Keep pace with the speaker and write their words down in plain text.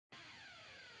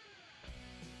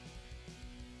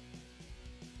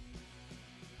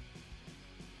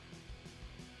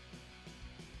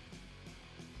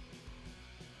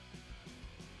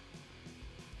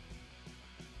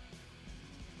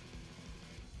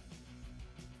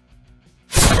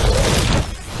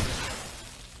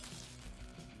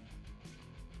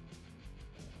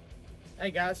Hey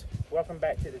guys, welcome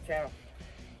back to the channel.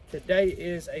 Today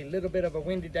is a little bit of a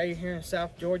windy day here in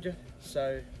South Georgia,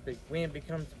 so if the wind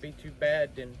becomes to be too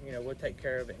bad, then we'll take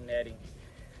care of it in netting.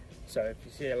 So if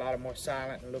you see a lot of more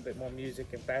silent and a little bit more music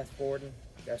and fast forwarding,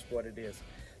 that's what it is.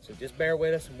 So just bear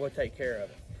with us and we'll take care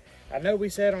of it. I know we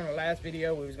said on the last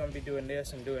video we was going to be doing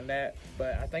this and doing that,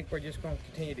 but I think we're just going to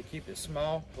continue to keep it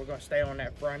small. We're going to stay on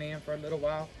that front end for a little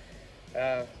while.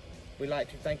 We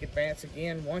like to thank Advance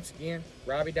once again.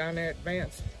 Robbie down there at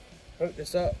Advance hooked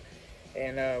us up,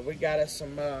 and we got us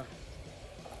some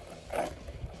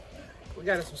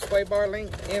sway bar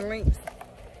end links,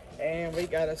 and we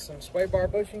got us some sway bar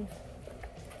bushings,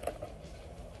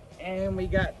 and we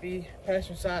got the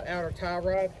passenger side outer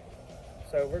tierod.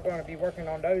 So we're going to be working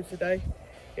on those today.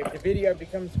 If the video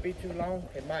becomes to be too long,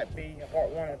 it might be a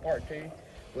part 1 and part 2.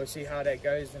 We'll see how that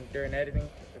goes during editing.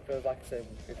 It feels like I said,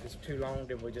 if it's too long,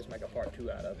 then we'll just make a part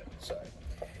 2 out of it. So,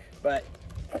 but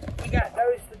we got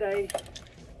those today.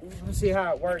 We'll see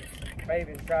how it works.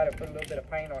 Maybe try to put a little bit of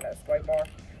paint on that sway bar.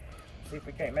 See if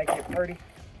we can't make it pretty.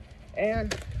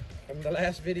 And from the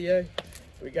last video,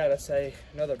 we got us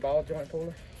another ball joint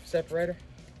puller separator.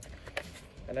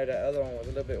 I know that other one was a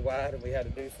little bit wide, and we had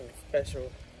to do some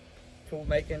special tool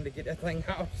making to get that thing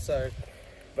off. So,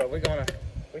 but we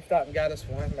stopped and got us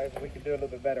one. Maybe we could do a little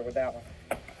bit better with that one.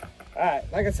 All right,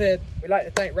 like I said, we'd like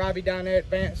to thank Robbie down there at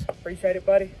Advance. Appreciate it,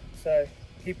 buddy. So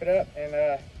keep it up, and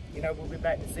we'll be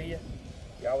back to see you.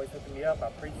 You're always hooking me up. I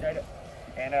appreciate it.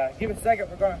 And give us a second.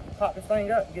 We're gonna pop this thing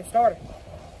up and get started.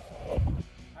 All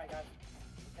right, guys,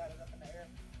 we got it up in the air.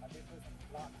 I did put some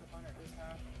blocks up on it this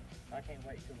time. I can't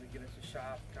wait till we get us a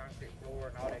shop, concrete floor,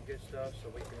 and all that good stuff, so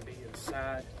we can be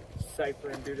inside safer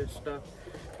and do this stuff.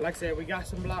 Like I said, we got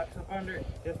some blocks up under it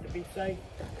just to be safe.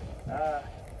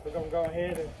 We're gonna go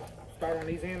ahead and start on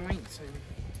these end links,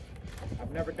 and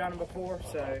I've never done them before,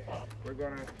 so we're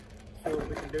gonna see what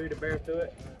we can do to bear through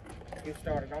it and get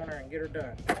started on her and get her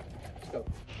done. Let's go.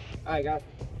 All right, guys,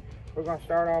 we're gonna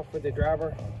start off with the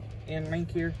driver end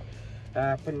link here.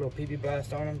 Put a little PB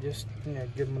blast on them, just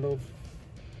give them a little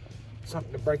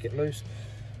something to break it loose.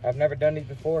 I've never done these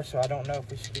before, so I don't know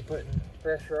if we should be putting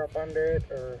pressure up under it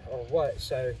or what.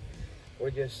 So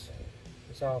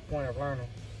it's all a point of learning.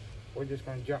 We're just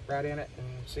gonna jump right in it and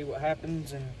see what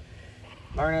happens and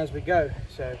learn as we go.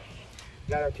 So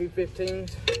got our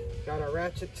 215s, got our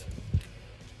ratchets.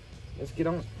 Let's get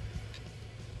on it.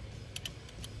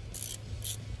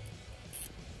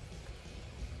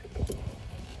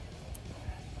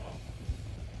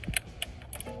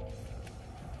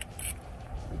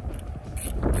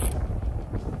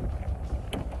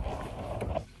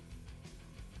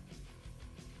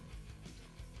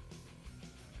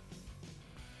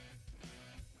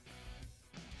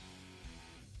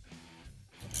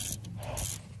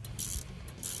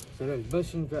 So those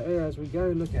bushings right there as we go,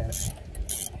 look at it.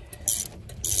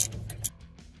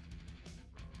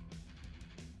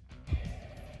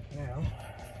 Now,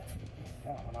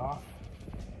 that one off.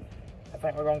 I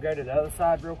think we're gonna go to the other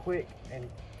side real quick and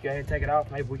go ahead and take it off.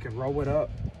 Maybe we can roll it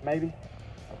up, maybe.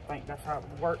 I think that's how it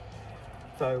would work.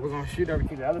 So we're gonna shoot over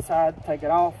to the other side, take it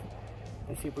off,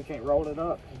 and see if we can't roll it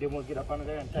up. And then we'll get up under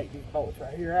there and take these bolts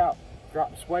right here out,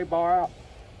 drop the sway bar out,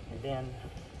 and then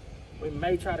we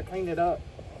may try to clean it up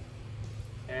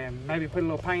and maybe put a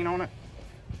little paint on it.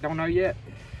 Don't know yet.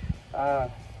 And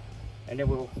then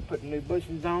we'll put the new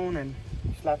bushings on and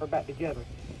slap her back together.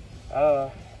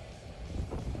 We'll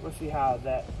see how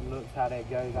that looks, how that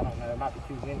goes. I don't know, it might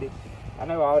be too windy. I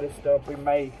know all this stuff, we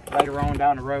may, later on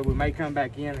down the road, we may come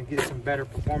back in and get some better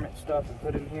performance stuff and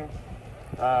put in here.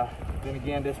 Then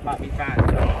again, this might be fine.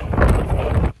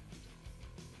 So.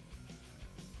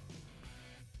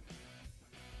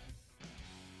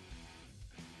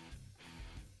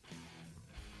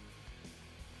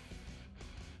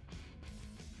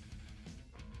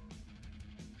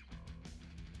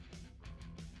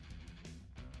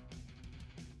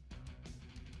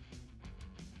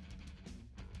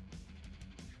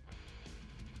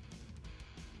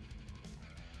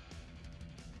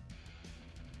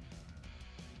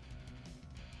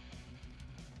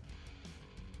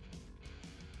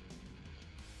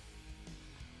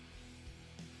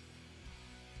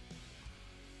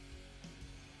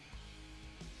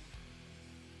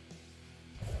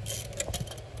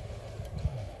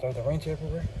 Throw the wrench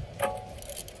everywhere.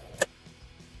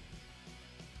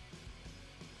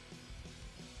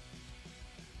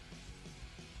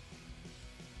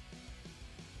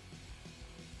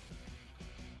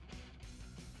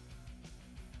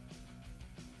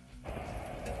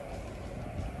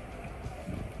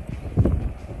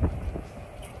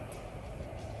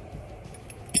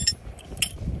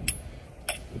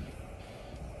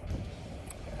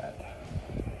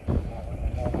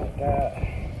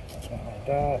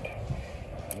 that,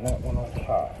 and that one on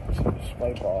top. So the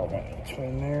sway bar went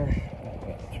between there, and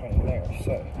went between there.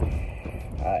 So,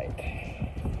 alright.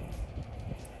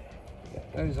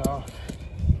 Got those off.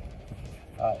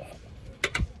 Alright.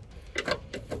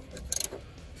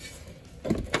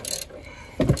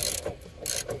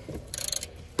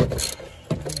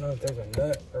 I don't know if there's a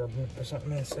nut or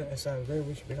something inside of there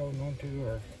we should be holding on to,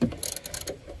 or I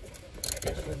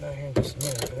guess we're down here in just a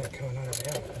minute, but that's coming out of the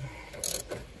outlet.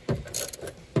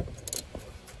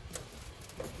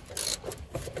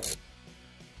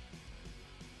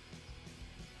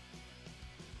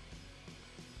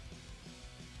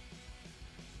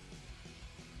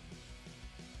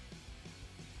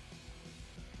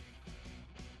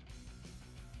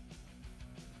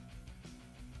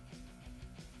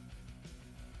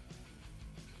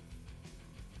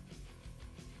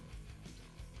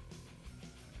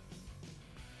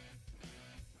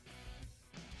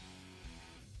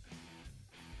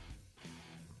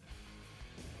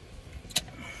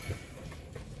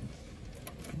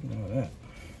 That.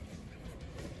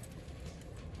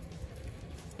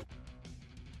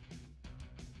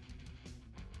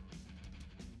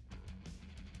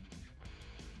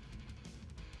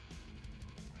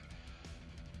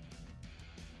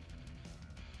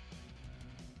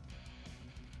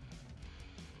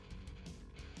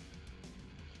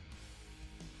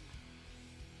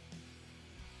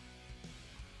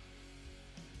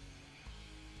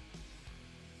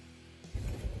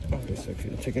 I guess I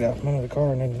could take it out from under the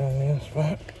car and then done this,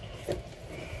 but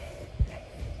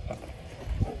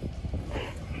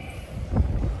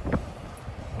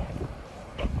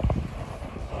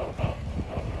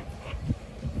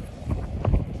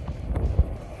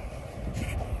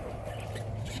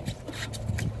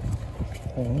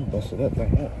oh, busted that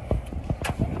thing up.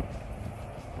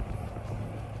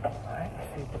 Alright, let's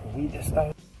see if we can weed this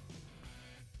thing.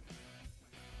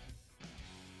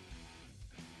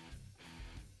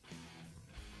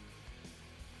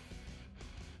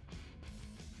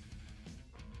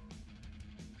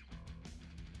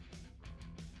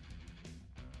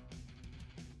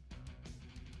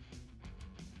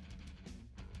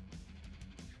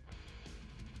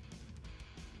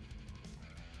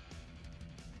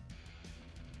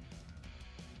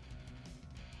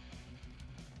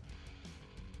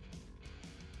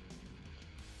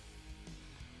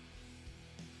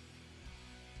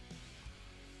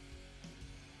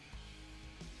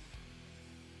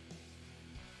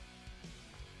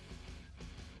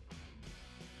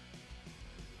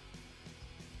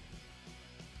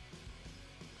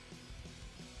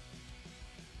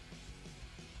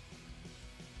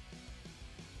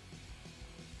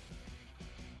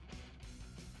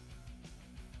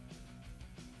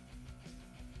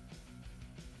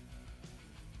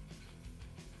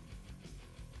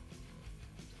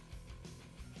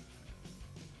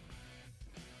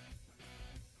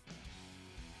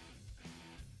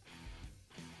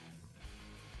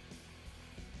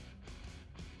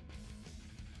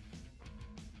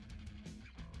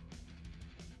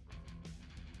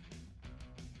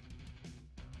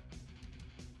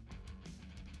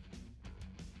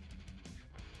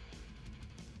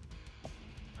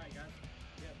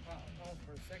 Pause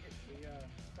for a second. We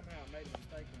somehow made a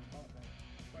mistake and bought the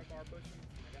sway bar bushings.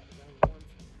 I got the wrong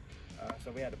ones,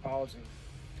 so we had to pause and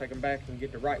take them back and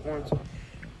get the right ones.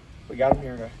 We got them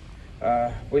here.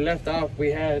 We left off.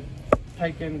 We had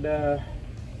taken the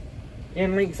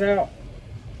end links out,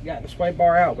 got the sway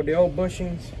bar out with the old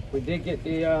bushings. We did get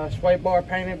the sway bar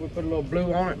painted. We put a little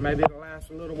blue on it. Maybe it'll last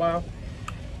a little while.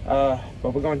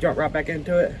 But we're gonna jump right back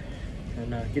into it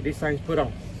and get these things put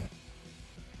on.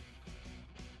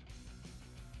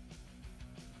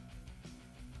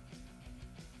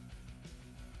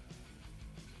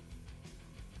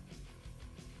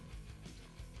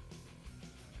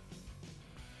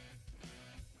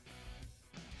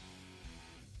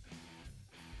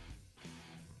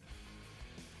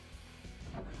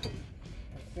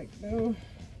 No. All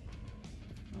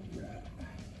right.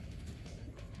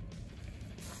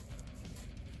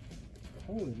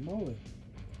 Holy moly.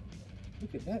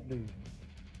 Look at that dude.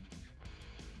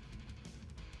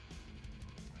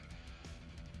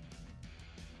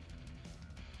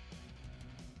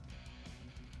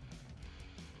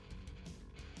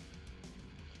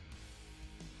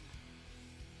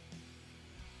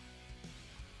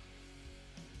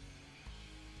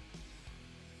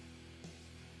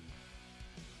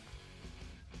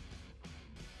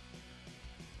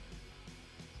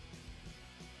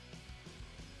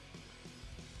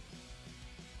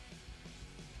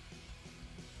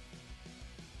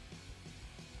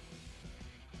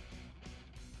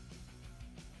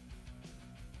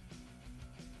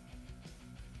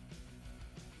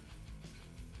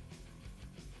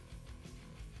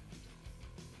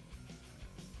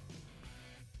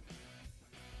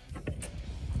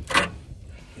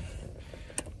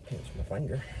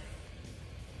 finger.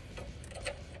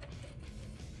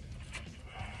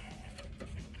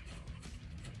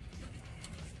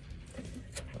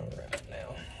 All right,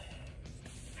 now.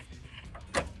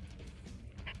 I'm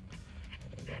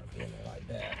gonna be in there like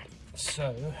that.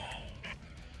 So,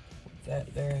 with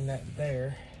that there and that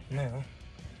there, now,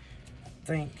 I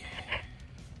think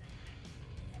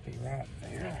it'll be right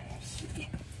there. Let's see.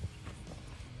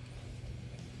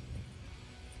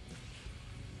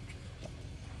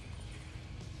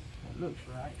 That looks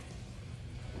right.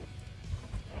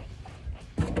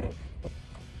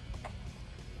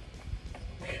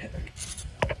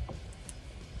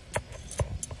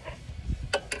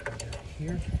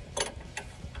 Here.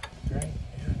 Right,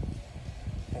 yeah.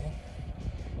 Okay.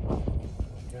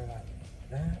 Go like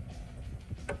that.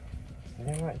 And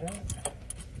then like that.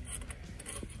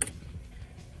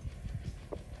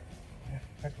 Yeah,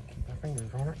 I can keep my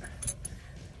fingers on it.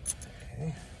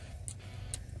 Okay.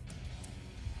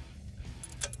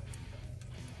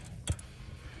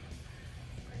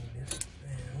 Bring this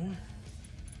down.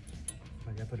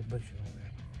 I gotta put a bushing on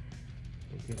there.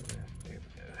 We'll get that. There we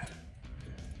go.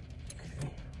 Okay,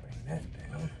 bring that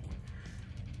down.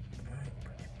 Alright,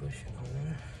 put your bushing on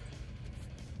there.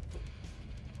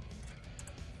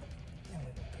 And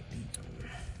we're gonna put these on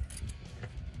there.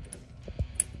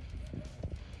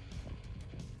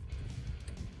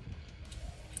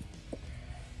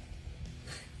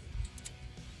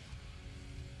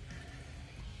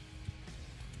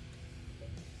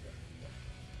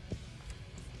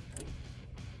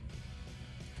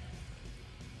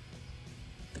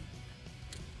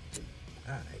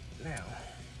 Alright, now,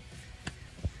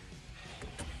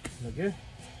 look good?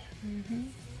 Mm-hmm.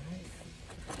 Alright,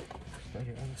 let's make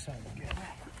it on the side again.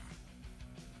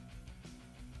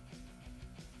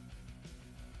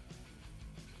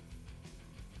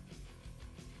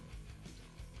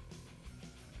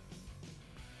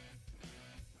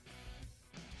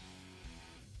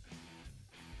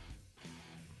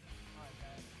 Alright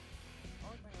guys, the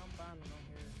only thing I'm finding on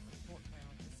here is 4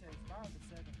 pounds. It says 5 to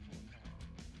 7 4 pounds.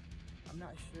 I'm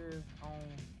not sure on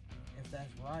if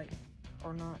that's right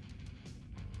or not.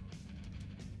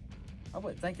 I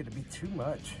wouldn't think it'd be too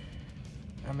much.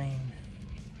 I mean,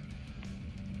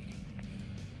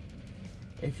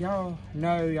 if y'all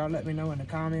know, y'all let me know in the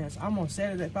comments. I'm gonna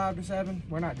set it at 5 to 7.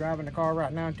 We're not driving the car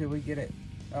right now until we get it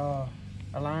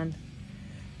aligned.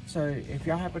 So if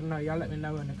y'all happen to know, y'all let me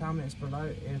know in the comments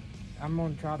below. If I'm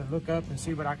gonna try to look up and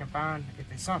see what I can find. If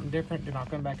it's something different, then I'll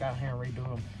come back out here and redo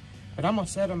them. But I'm gonna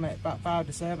set them at about 5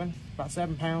 to 7, about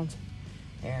 7 pounds,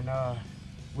 and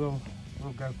we'll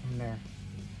go from there.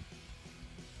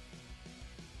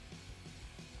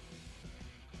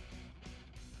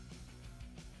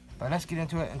 But let's get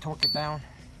into it and torque it down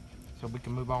so we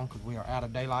can move on, because we are out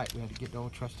of daylight. We had to get the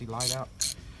old trusty light out.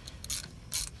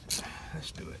 So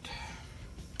let's do it.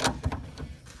 All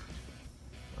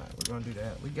right, we're gonna do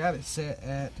that. We got it set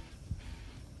at,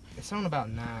 it's on about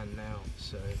 9 now,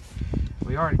 so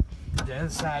we already, the other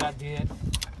side I did.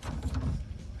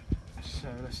 So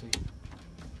let's see.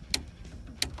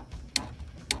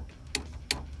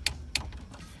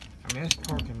 I mean, it's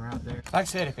torquing right there. Like I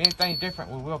said, if anything's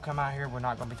different, we will come out here. We're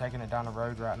not going to be taking it down the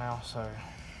road right now, so.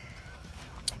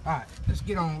 All right, let's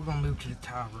get on. We're going to move to the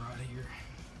tie rod here.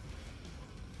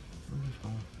 We're just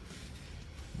going to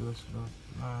do a little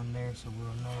line there so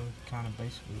we'll know kind of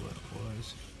basically what it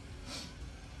was.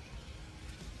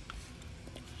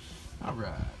 All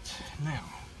right, now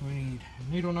we need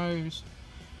a needle nose.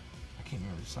 I can't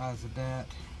remember the size of that.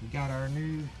 We got our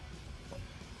new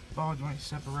ball joint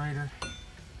separator.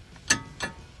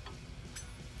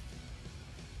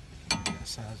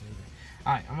 Size either.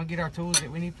 All right, I'm gonna get our tools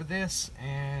that we need for this,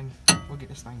 and we'll get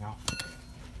this thing off.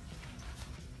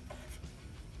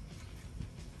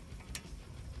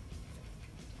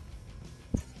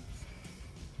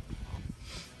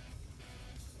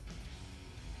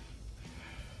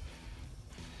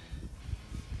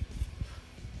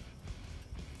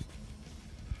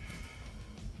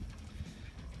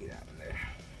 Get out of there.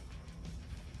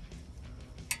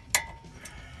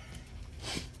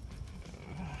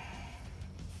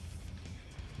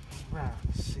 Right,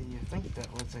 let's see, I think that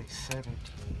was a 17.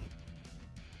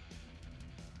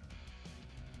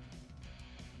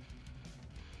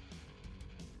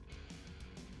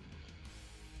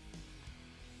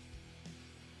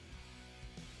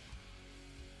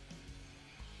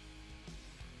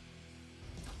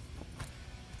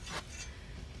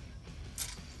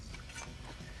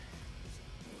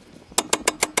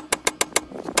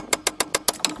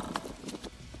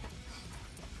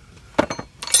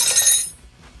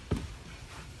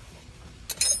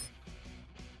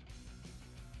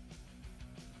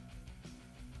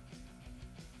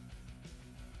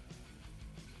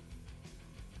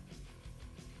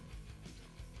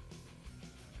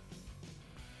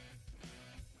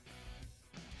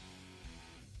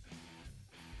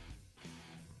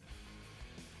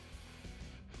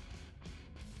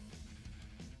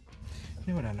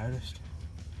 You know what I noticed?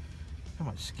 How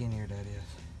much skinnier that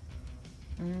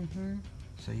is. Mm-hmm.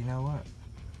 So you know what?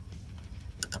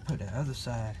 I put the other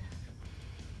side.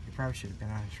 It probably should have been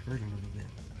unscrewed a little bit.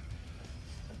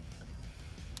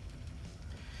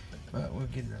 But we'll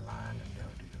get it aligned and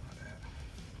they'll do all that.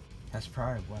 That's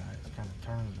probably why it's kind of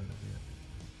turned a little bit.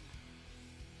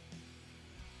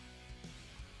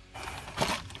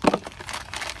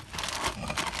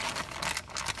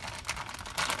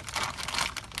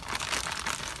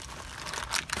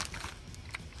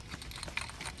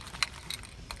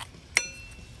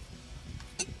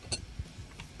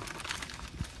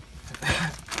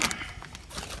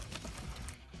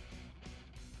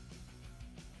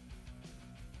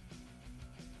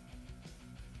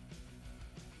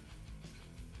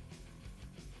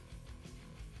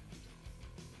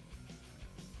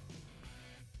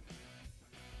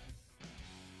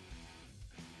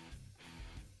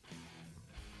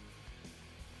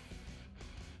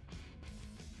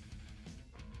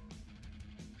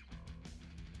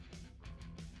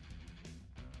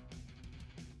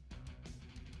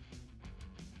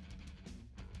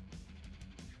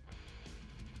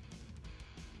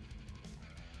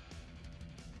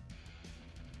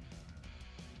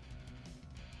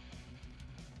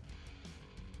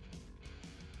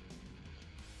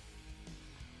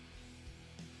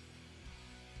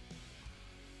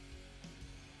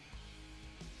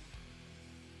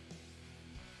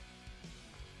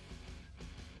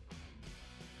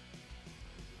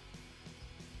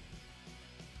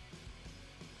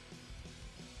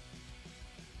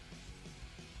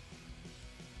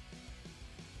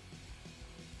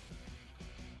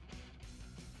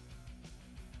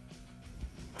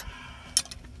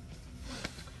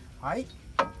 Alright.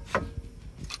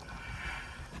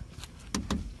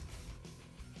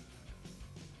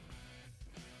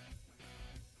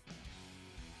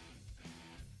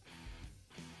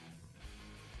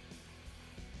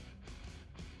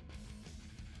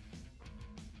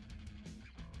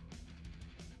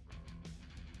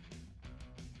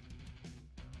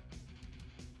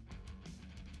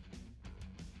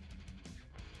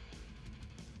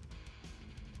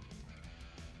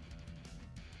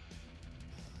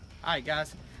 Alright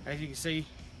guys, as you can see,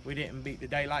 we didn't beat the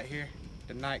daylight here.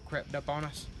 The night crept up on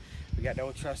us. We got the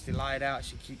old trusty light out.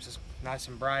 She keeps us nice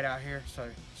and bright out here, so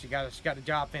she got the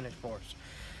job finished for us.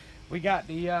 We got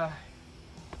the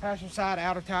passenger side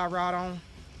outer tie rod on.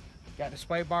 Got the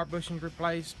sway bar bushings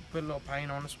replaced. Put a little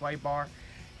paint on the sway bar,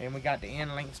 and we got the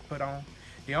end links put on.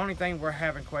 The only thing we're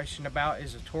having question about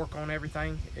is the torque on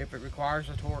everything. If it requires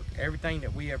a torque, everything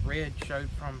that we have read showed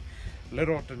from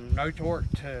little to no torque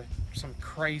to some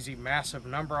crazy massive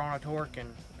number on a torque,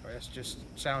 and it just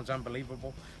sounds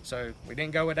unbelievable. So we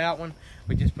didn't go with that one.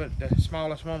 We just put the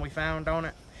smallest one we found on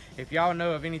it. If y'all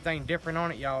know of anything different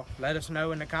on it, y'all let us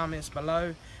know in the comments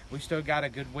below. We still got a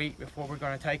good week before we're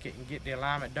going to take it and get the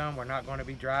alignment done. We're not going to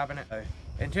be driving it. So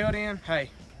until then, hey,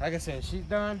 like I said, she's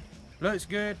done. Looks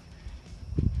good.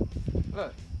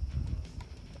 Look,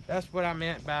 that's what I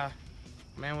meant by,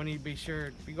 man, we need to be sure,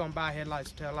 if you're going to buy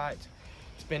headlights, taillights,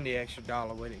 spend the extra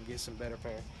 $1 with it and get some better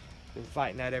pair. Been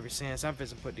fighting that ever since. I'm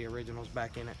fixing to put the originals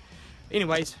back in it.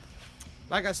 Anyways,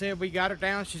 like I said, we got her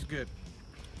down. She's good.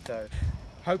 So,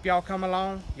 hope y'all come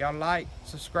along. Y'all like,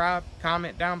 subscribe,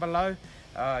 comment down below.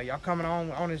 Y'all coming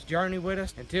on this journey with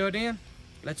us. Until then,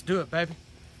 let's do it, baby.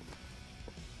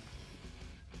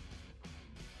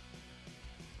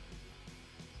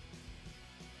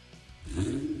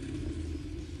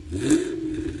 Yeah.